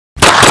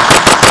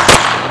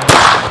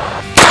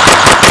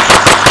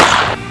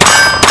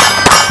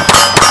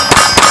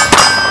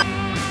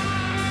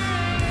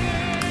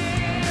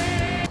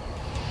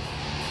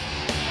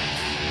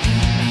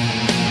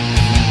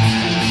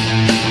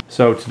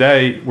So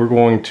today we're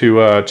going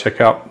to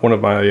check out one of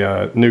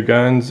my new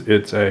guns.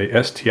 It's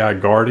a STI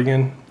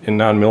Guardian in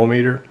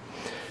 9mm,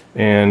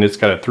 and it's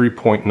got a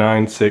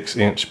 3.96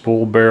 inch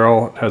bull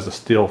barrel. It has a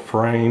steel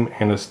frame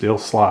and a steel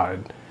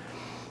slide.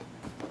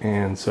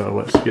 And so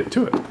let's get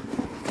to it.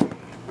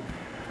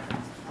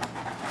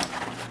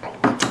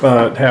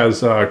 It has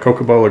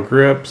Coca-Cola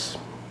grips,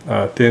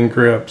 thin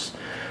grips,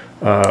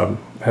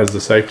 has the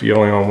safety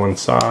only on one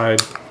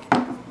side.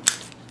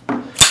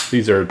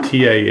 These are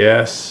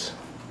TAS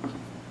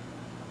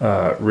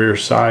rear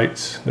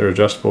sights. They're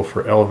adjustable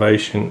for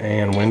elevation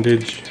and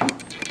windage.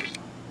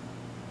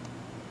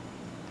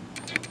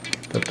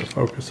 Let the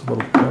focus a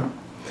little bit.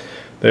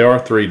 They are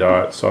 3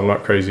 dots, so I'm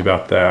not crazy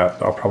about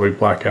that. I'll probably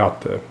black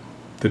out the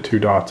 2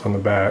 dots on the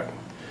back.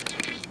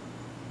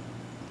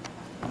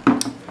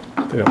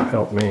 They don't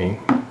help me.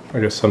 I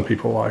guess some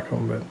people like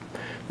them, but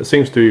it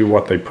seems to be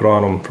what they put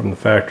on them from the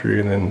factory,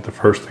 and then the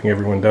first thing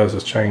everyone does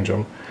is change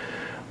them.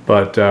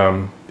 But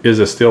is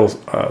a steel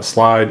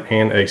slide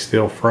and a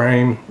steel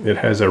frame. It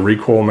has a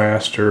Recoil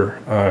Master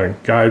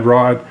guide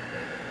rod.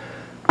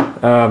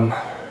 I'm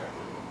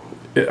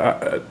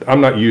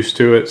not used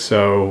to it,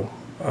 so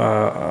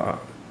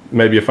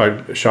maybe if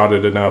I shot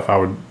it enough I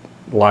would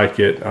like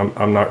it.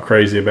 I'm not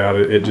crazy about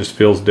it. It just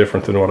feels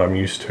different than what I'm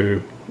used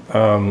to.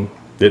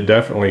 It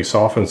definitely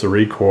softens the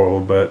recoil,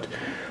 but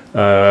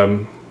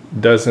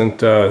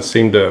doesn't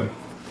seem to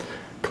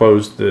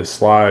close the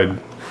slide,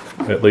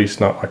 at least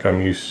not like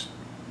I'm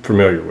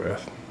familiar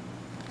with.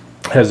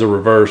 Has a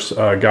reverse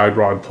guide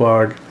rod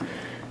plug,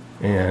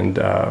 and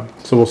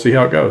so we'll see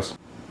how it goes.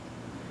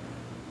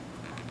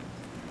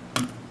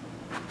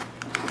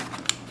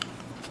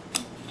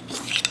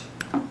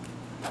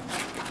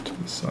 To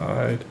the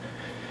side,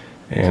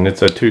 and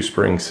it's a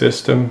 2-spring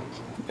system,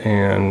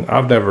 and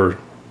I've never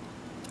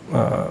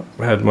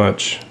had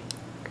much.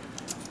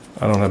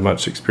 I don't have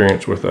much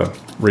experience with a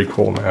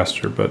Recoil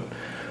Master, but I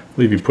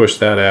believe you push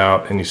that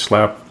out and you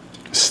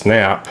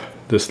snap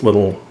this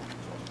little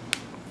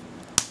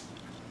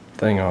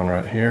thing on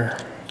right here,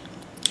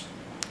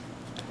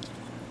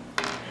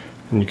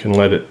 and you can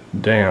let it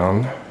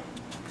down,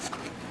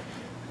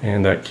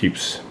 and that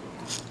keeps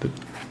it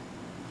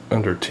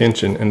under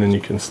tension, and then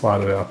you can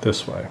slide it out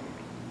this way.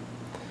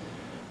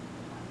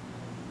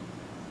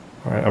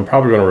 Alright, I'm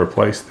probably going to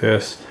replace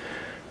this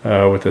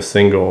with a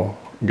single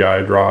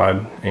guide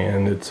rod,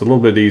 and it's a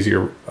little bit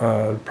easier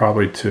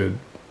probably to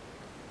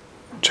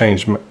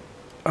change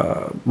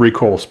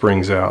recoil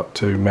springs out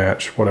to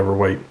match whatever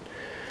weight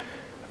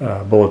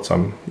bullets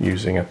I'm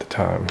using at the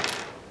time.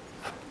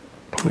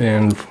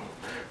 And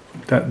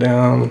put that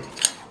down,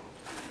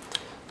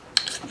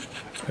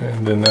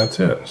 and then that's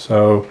it.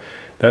 So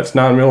that's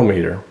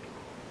 9mm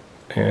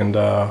and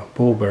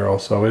bull barrel,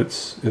 so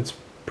it's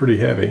pretty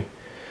heavy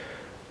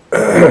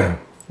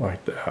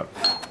like that.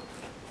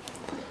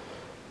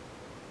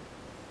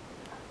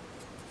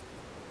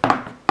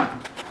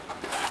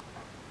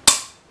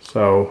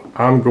 So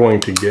I'm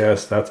going to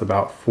guess that's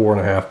about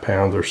 4.5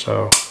 pounds or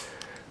so,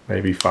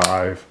 maybe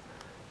 5.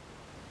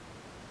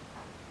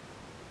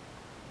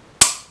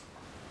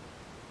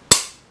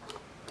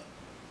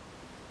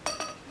 It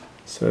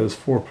says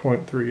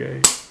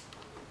 4.38.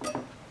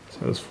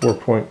 Says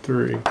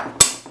 4.3.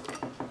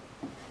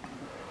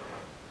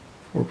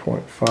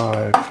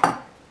 4.5.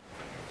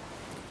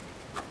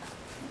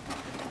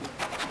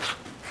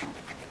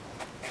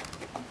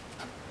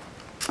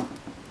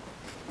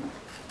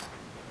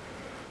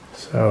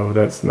 So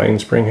that's the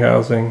mainspring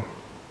housing.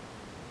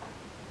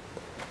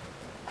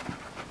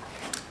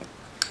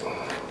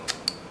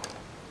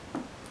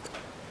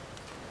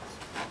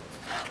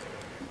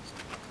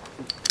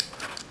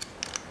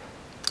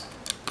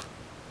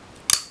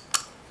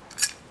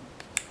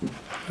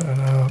 That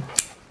up.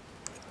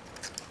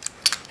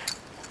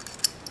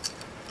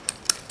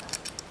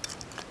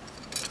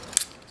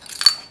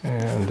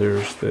 And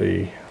there's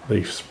the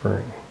leaf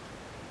spring.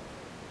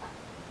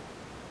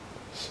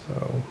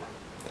 So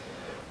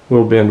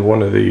we'll bend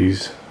one of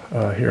these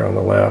here on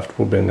the left.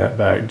 We'll bend that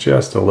back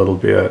just a little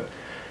bit,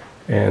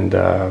 and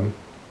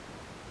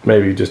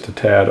maybe just a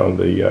tad on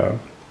the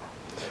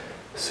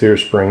sear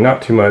spring.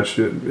 Not too much.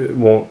 It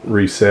won't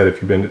reset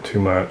if you bend it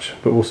too much,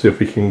 but we'll see if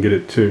we can get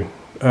it to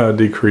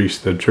decrease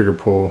the trigger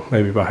pull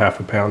maybe by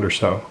 1/2 pound or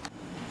so.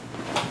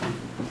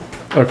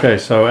 Okay,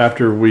 so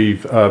after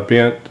we've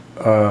bent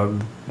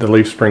the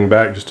leaf spring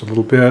back just a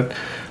little bit,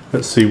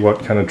 let's see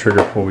what kind of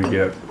trigger pull we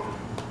get.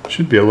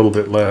 Should be a little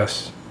bit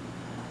less.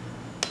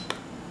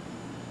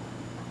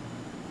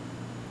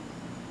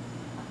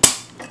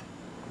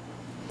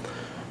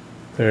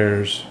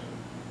 There's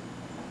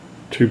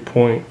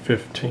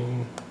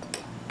 2.15.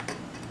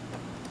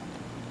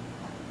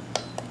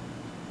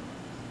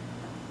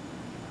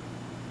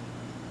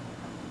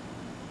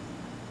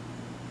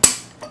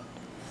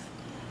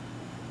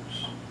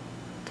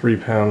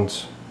 £3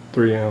 pounds,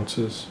 3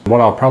 ounces.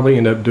 What I'll probably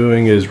end up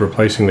doing is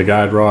replacing the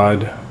guide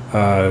rod,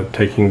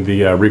 taking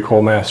the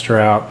Recoil Master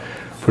out,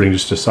 putting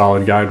just a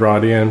solid guide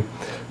rod in,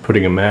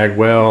 putting a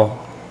magwell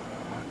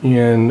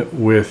in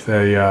with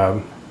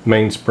a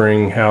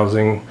mainspring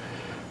housing,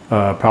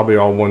 probably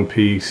all one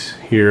piece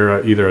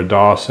here, either a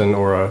Dawson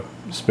or a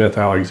Smith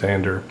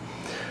Alexander.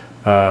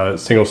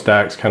 Single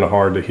stack's kind of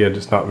hard to hit.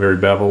 It's not very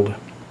beveled.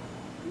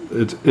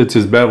 It's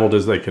as beveled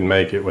as they can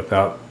make it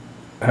without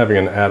having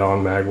an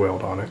add-on mag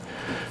weld on it.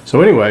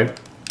 So anyway,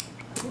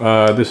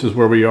 this is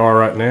where we are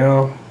right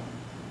now.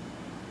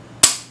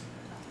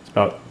 It's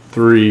about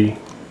 3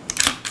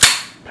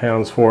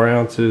 pounds 4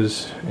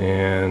 ounces,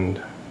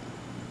 and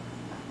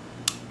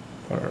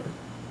our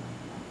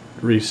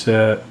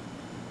reset.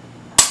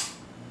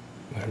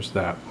 There's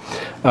that.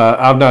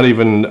 I've not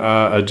even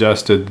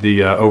adjusted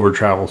the over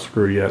travel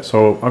screw yet,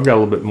 so I've got a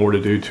little bit more to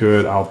do to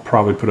it. I'll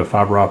probably put a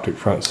fiber optic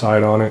front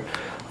sight on it.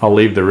 I'll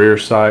leave the rear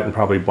sight and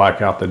probably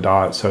black out the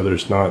dots so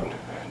there's not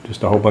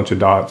just a whole bunch of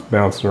dots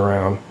bouncing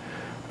around.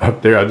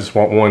 Up there, I just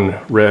want one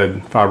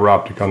red fiber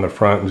optic on the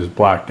front and just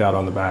blacked out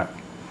on the back.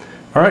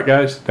 All right,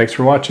 guys, thanks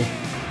for watching.